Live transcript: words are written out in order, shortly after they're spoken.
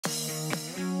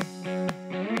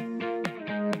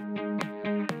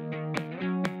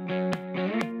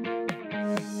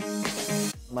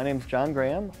My name's John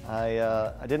Graham.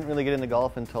 I didn't really get into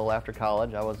golf until after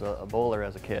college. I was a bowler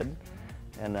as a kid,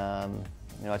 and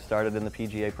I started in the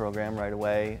PGA program right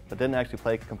away, but didn't actually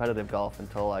play competitive golf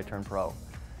until I turned pro.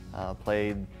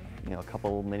 Played a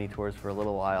couple mini tours for a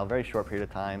little while, very short period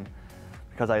of time.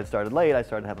 Because I had started late, I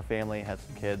started to have a family, had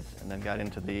some kids, and then got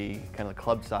into the kind of the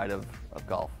club side of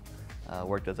golf.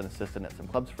 Worked as an assistant at some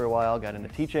clubs for a while, got into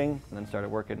teaching, and then started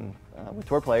working with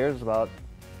tour players about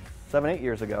 7-8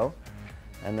 years ago.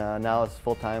 And now it's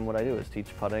full-time. What I do is teach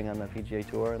putting on the PGA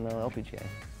Tour and the LPGA.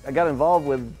 I got involved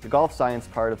with the golf science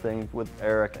part of things with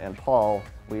Eric and Paul.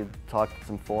 We talked at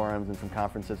some forums and some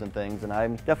conferences and things, and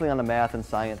I'm definitely on the math and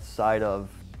science side of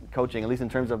coaching, at least in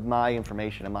terms of my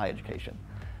information and my education.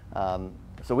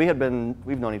 So we've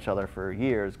known each other for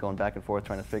years, going back and forth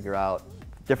trying to figure out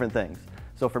different things.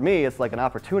 So for me, it's like an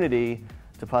opportunity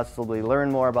to possibly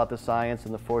learn more about the science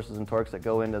and the forces and torques that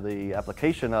go into the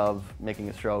application of making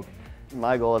a stroke.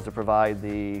 My goal is to provide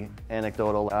the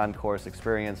anecdotal on-course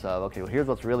experience of, okay, well, here's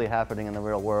what's really happening in the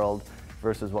real world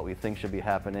versus what we think should be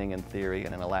happening in theory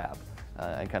and in a lab,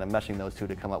 and kind of meshing those two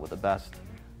to come up with the best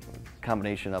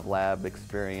combination of lab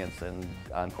experience and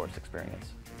on-course experience.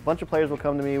 A bunch of players will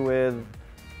come to me with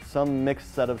some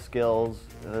mixed set of skills.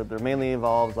 They're mainly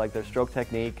involved like their stroke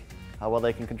technique, how well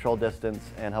they can control distance,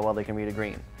 and how well they can read a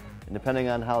green. And depending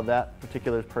on how that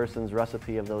particular person's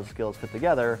recipe of those skills fit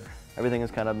together, everything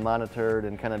is kind of monitored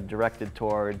and kind of directed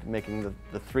toward making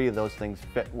the three of those things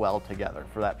fit well together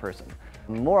for that person.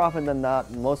 More often than not,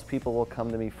 most people will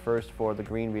come to me first for the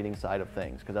green reading side of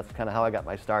things, because that's kind of how I got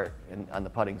my start on the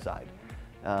putting side.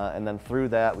 And then through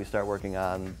that, we start working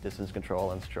on distance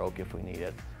control and stroke if we need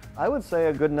it. I would say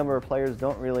a good number of players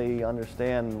don't really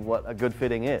understand what a good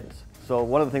fitting is. So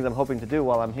one of the things I'm hoping to do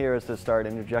while I'm here is to start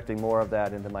interjecting more of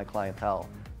that into my clientele.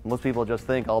 Most people just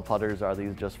think all putters are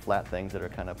these just flat things that are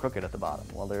kind of crooked at the bottom.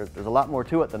 Well, there's a lot more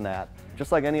to it than that.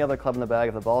 Just like any other club in the bag,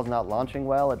 if the ball's not launching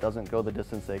well, it doesn't go the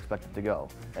distance they expect it to go.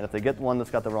 And if they get one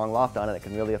that's got the wrong loft on it, it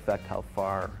can really affect how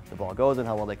far the ball goes and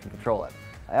how well they can control it.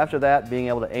 After that, being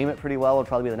able to aim it pretty well would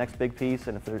probably be the next big piece,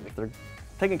 and if they're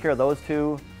taking care of those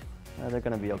two, they're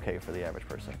going to be okay for the average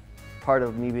person. Part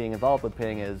of me being involved with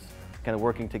Ping is kind of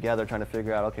working together, trying to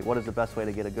figure out, okay, what is the best way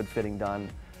to get a good fitting done,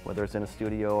 whether it's in a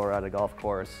studio or at a golf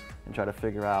course, and try to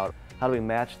figure out how do we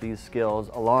match these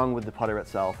skills along with the putter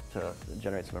itself to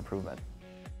generate some improvement.